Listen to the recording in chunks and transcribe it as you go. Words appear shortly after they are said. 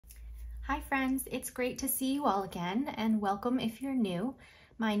Hi friends, it's great to see you all again and welcome if you're new.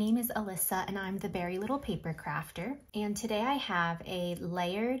 My name is Alyssa and I'm the Berry Little Paper Crafter, and today I have a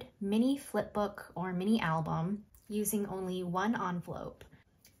layered mini flipbook or mini album using only one envelope.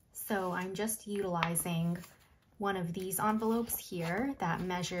 So I'm just utilizing one of these envelopes here that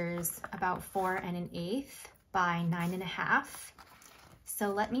measures about 4 1/8 by 9 1/2. So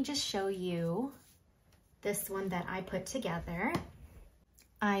let me just show you this one that I put together.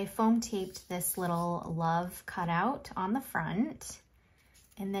 I foam taped this little love cutout on the front,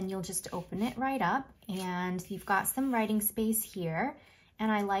 and then you'll just open it right up and you've got some writing space here.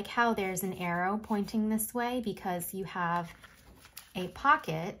 And I like how there's an arrow pointing this way because you have a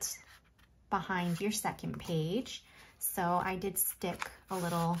pocket behind your second page. So I did stick a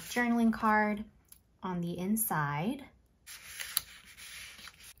little journaling card on the inside.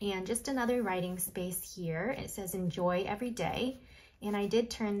 And just another writing space here. It says enjoy every day. And I did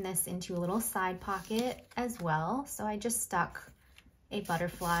turn this into a little side pocket as well. So I just stuck a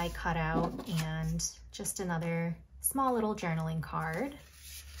butterfly cutout and just another small little journaling card.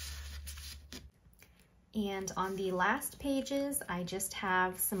 And on the last pages, I just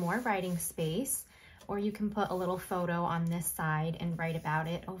have some more writing space, or you can put a little photo on this side and write about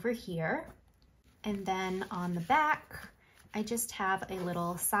it over here. And then on the back, I just have a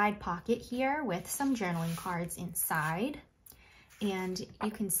little side pocket here with some journaling cards inside. And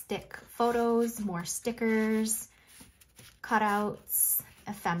you can stick photos, more stickers, cutouts,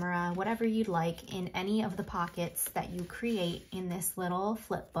 ephemera, whatever you'd like in any of the pockets that you create in this little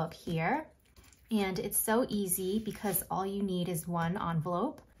flip book here. And it's so easy because all you need is one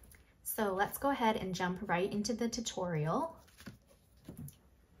envelope. So let's go ahead and jump right into the tutorial.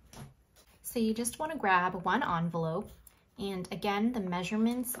 So you just want to grab one envelope, and again, the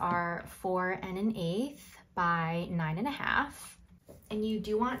measurements are 4 1/8 by 9 1/2. And you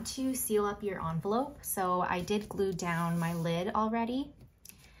do want to seal up your envelope. So I did glue down my lid already.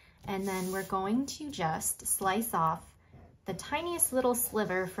 And then we're going to just slice off the tiniest little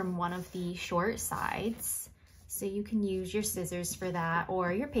sliver from one of the short sides. So you can use your scissors for that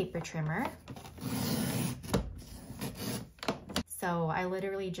or your paper trimmer. So I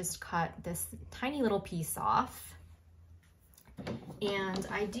literally just cut this tiny little piece off. And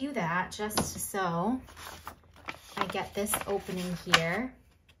I do that just so I get this opening here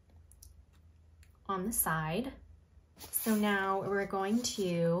on the side. So now we're going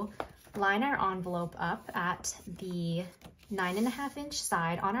to line our envelope up at the 9 1/2 inch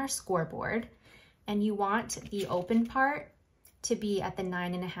side on our scoreboard. And you want the open part to be at the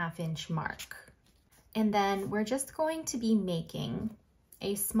 9 1/2 inch mark. And then we're just going to be making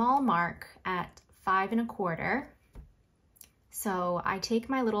a small mark at 5 1/4. So I take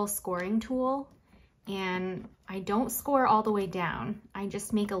my little scoring tool and I don't score all the way down. I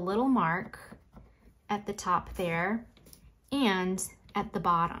just make a little mark at the top there and at the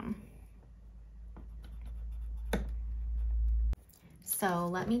bottom. So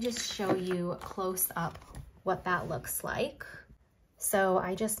let me just show you close up what that looks like. So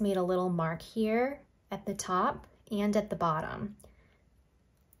I just made a little mark here at the top and at the bottom.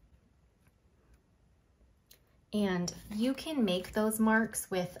 And you can make those marks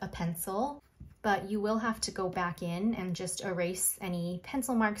with a pencil, but you will have to go back in and just erase any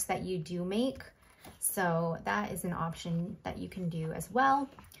pencil marks that you do make. So that is an option that you can do as well.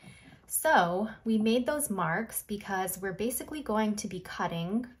 So we made those marks because we're basically going to be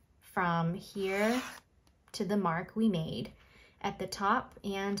cutting from here to the mark we made at the top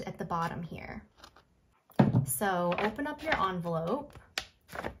and at the bottom here. So open up your envelope,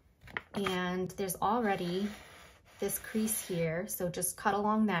 and there's already this crease here. So just cut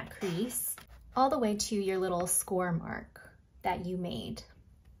along that crease all the way to your little score mark that you made.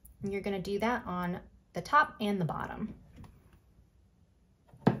 And you're going to do that on the top and the bottom.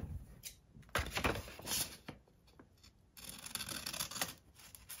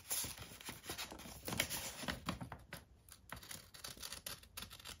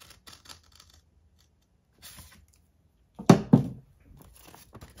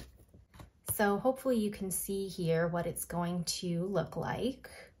 So hopefully you can see here what it's going to look like.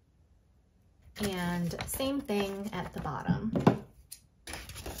 And same thing at the bottom.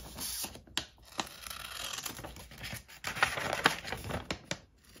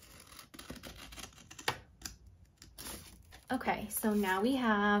 Okay, so now we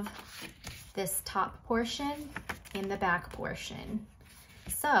have this top portion and the back portion.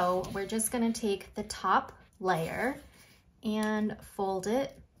 So we're just gonna take the top layer and fold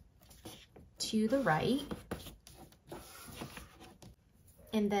it to the right,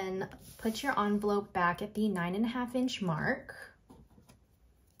 and then put your envelope back at the 9 1/2 inch mark.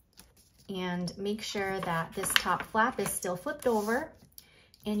 and make sure that this top flap is still flipped over,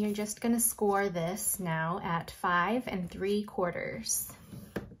 and you're just gonna score this now at 5 3/4.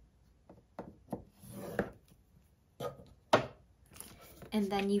 And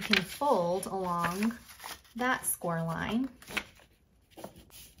then you can fold along that score line,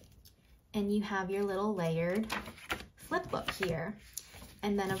 and you have your little layered flip book here.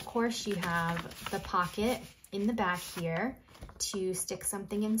 And then of course you have the pocket in the back here to stick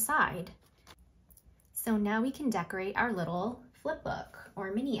something inside. So now we can decorate our little flip book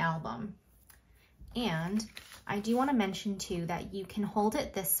or mini album. And I do want to mention too that you can hold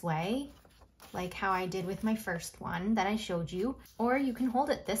it this way, like how I did with my first one that I showed you, or you can hold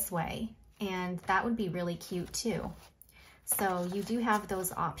it this way, and that would be really cute too. So you do have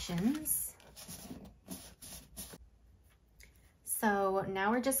those options. So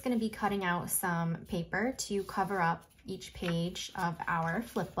now we're just going to be cutting out some paper to cover up each page of our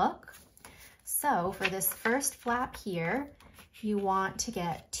flip book. So for this first flap here, you want to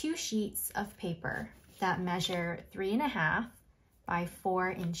get 2 sheets of paper that measure 3.5 by 4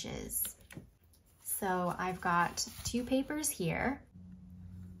 inches. So I've got 2 papers here.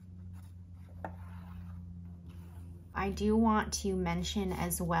 I do want to mention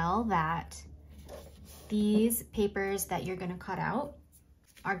as well that these papers that you're going to cut out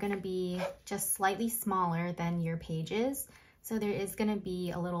are going to be just slightly smaller than your pages. So there is going to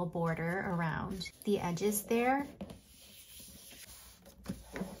be a little border around the edges there.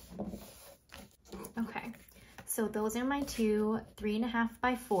 Okay, so those are my 2 3.5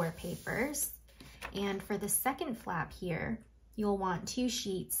 by 4 papers. And for the second flap here, you'll want 2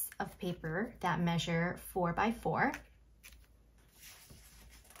 sheets of paper that measure 4 by 4.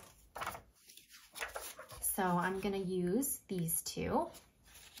 So I'm going to use these 2.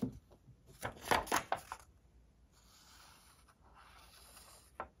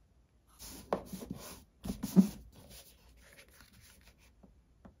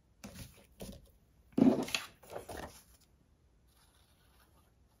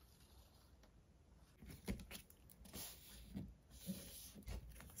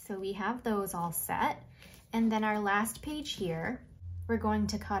 So we have those all set. And then our last page here, we're going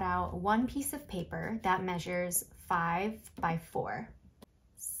to cut out 1 piece of paper that measures 5 by 4.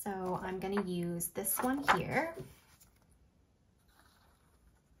 So I'm going to use this one here.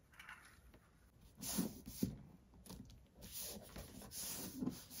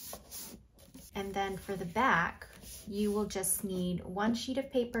 And then for the back, you will just need 1 sheet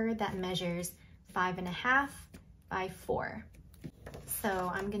of paper that measures 5.5 by 4.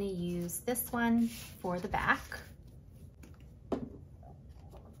 So I'm going to use this one for the back.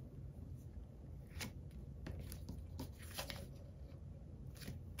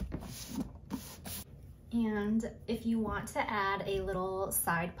 And if you want to add a little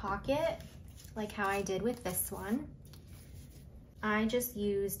side pocket, like how I did with this one, I just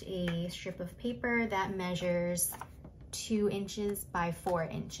used a strip of paper that measures 2 inches by 4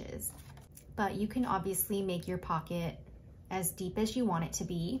 inches. But you can obviously make your pocket as deep as you want it to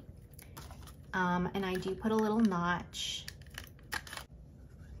be. And I do put a little notch.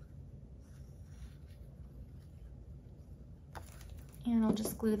 And I'll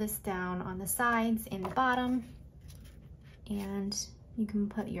just glue this down on the sides and the bottom. And you can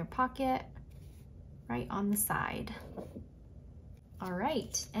put your pocket right on the side. All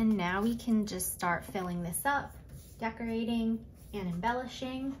right, and now we can just start filling this up, decorating and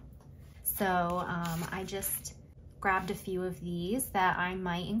embellishing. So I just grabbed a few of these that I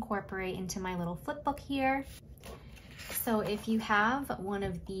might incorporate into my little flip book here. So if you have one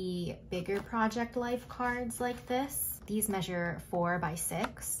of the bigger Project Life cards like this, these measure 4 by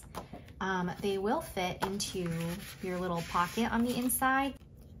 6. They will fit into your little pocket on the inside,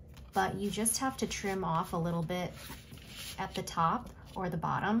 but you just have to trim off a little bit at the top or the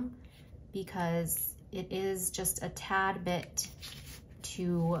bottom because it is just a tad bit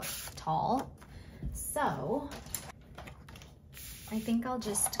too tall. So I think I'll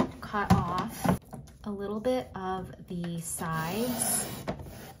just cut off a little bit of the sides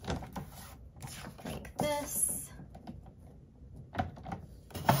like this.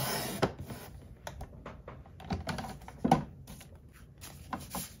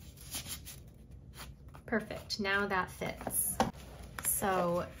 Perfect, now that fits.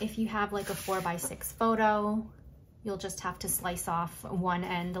 So if you have like a 4 by 6 photo, you'll just have to slice off one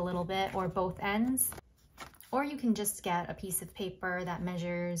end a little bit or both ends. Or you can just get a piece of paper that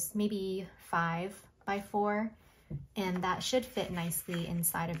measures maybe 5 by 4, and that should fit nicely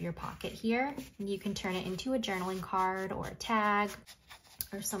inside of your pocket here. And you can turn it into a journaling card or a tag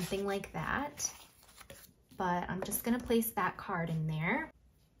or something like that. But I'm just gonna place that card in there.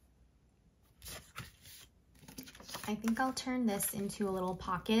 I think I'll turn this into a little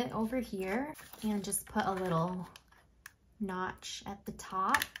pocket over here and just put a little notch at the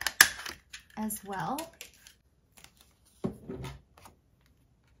top as well.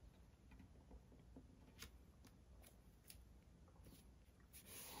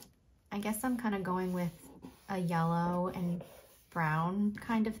 I guess I'm kind of going with a yellow and brown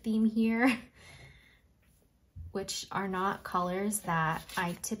kind of theme here, which are not colors that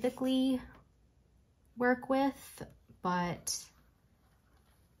I typically work with, but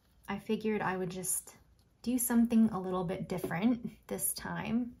I figured I would just do something a little bit different this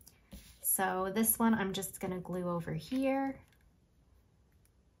time. So this one I'm just gonna glue over here.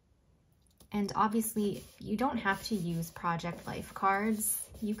 And obviously you don't have to use Project Life cards.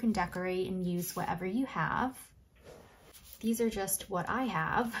 You can decorate and use whatever you have. These are just what I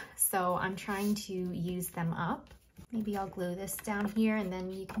have, so I'm trying to use them up. Maybe I'll glue this down here and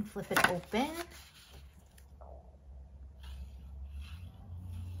then you can flip it open.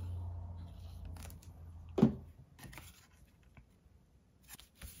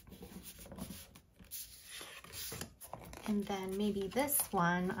 And then maybe this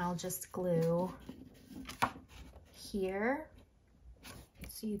one I'll just glue here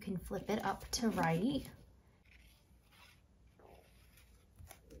so you can flip it up to right.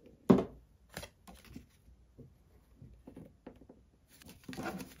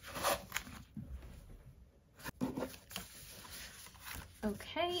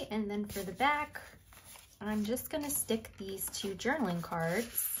 Okay, and then for the back, I'm just gonna stick these 2 journaling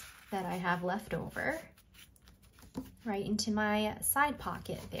cards that I have left over right into my side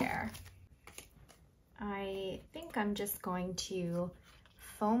pocket there. I think I'm just going to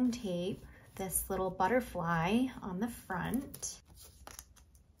foam tape this little butterfly on the front.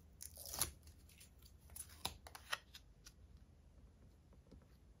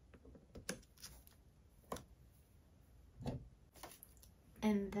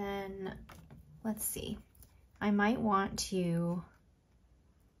 And then, let's see, I might want to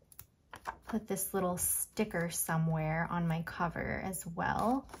put this little sticker somewhere on my cover as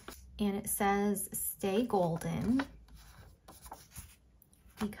well. And it says, "Stay golden,"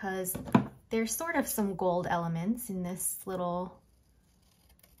 because there's sort of some gold elements in this little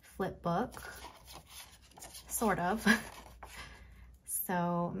flip book, sort of.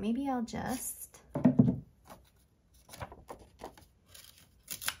 So maybe I'll just,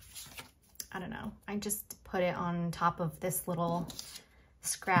 I don't know, I just put it on top of this little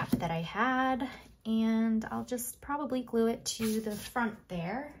scrap that I had, and I'll just probably glue it to the front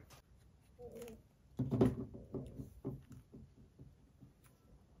there.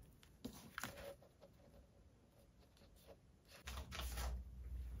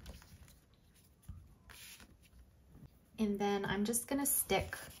 And then I'm just gonna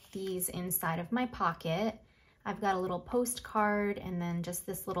stick these inside of my pocket. I've got a little postcard and then just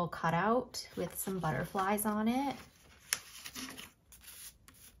this little cutout with some butterflies on it.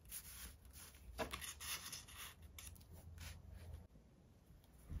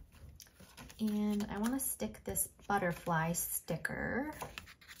 And I want to stick this butterfly sticker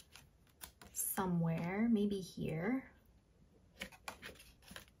somewhere, maybe here.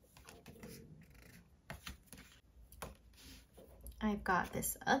 I've got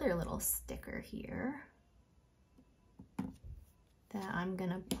this other little sticker here that I'm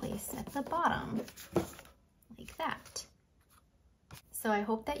gonna place at the bottom, like that. So I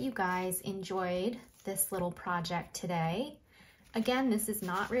hope that you guys enjoyed this little project today. Again, this is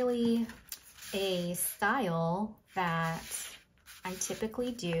not really a style that I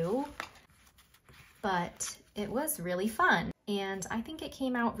typically do, but it was really fun. And I think it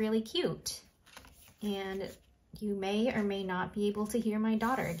came out really cute. And you may or may not be able to hear my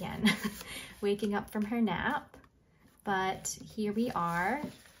daughter again waking up from her nap, but here we are.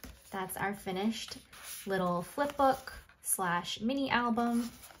 That's our finished little flip book / mini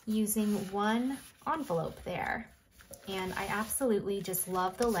album using one envelope there. And I absolutely just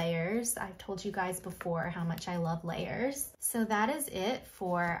love the layers. I've told you guys before how much I love layers. So that is it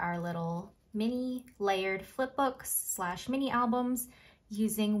for our little mini layered flip books / mini albums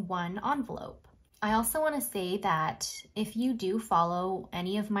using one envelope. I also want to say that if you do follow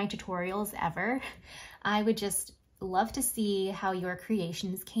any of my tutorials ever, I would just love to see how your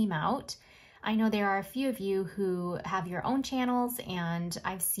creations came out. I know there are a few of you who have your own channels, and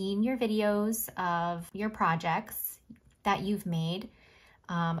I've seen your videos of your projects that you've made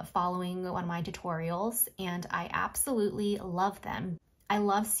following one of my tutorials, and I absolutely love them. I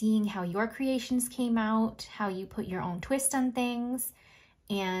love seeing how your creations came out, how you put your own twist on things,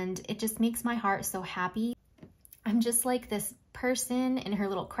 and it just makes my heart so happy. I'm just like this person in her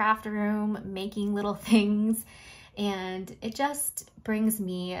little craft room making little things, And it just brings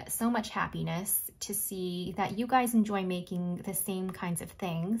me so much happiness to see that you guys enjoy making the same kinds of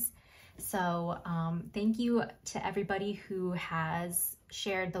things. So thank you to everybody who has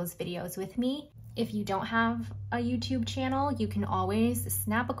shared those videos with me. If you don't have a YouTube channel, you can always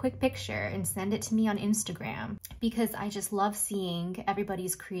snap a quick picture and send it to me on Instagram, because I just love seeing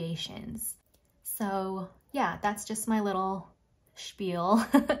everybody's creations. So yeah, that's just my little spiel.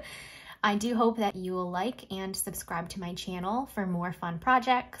 I do hope that you will like and subscribe to my channel for more fun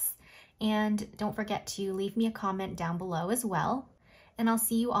projects. And don't forget to leave me a comment down below as well. And I'll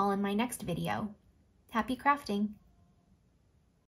see you all in my next video. Happy crafting!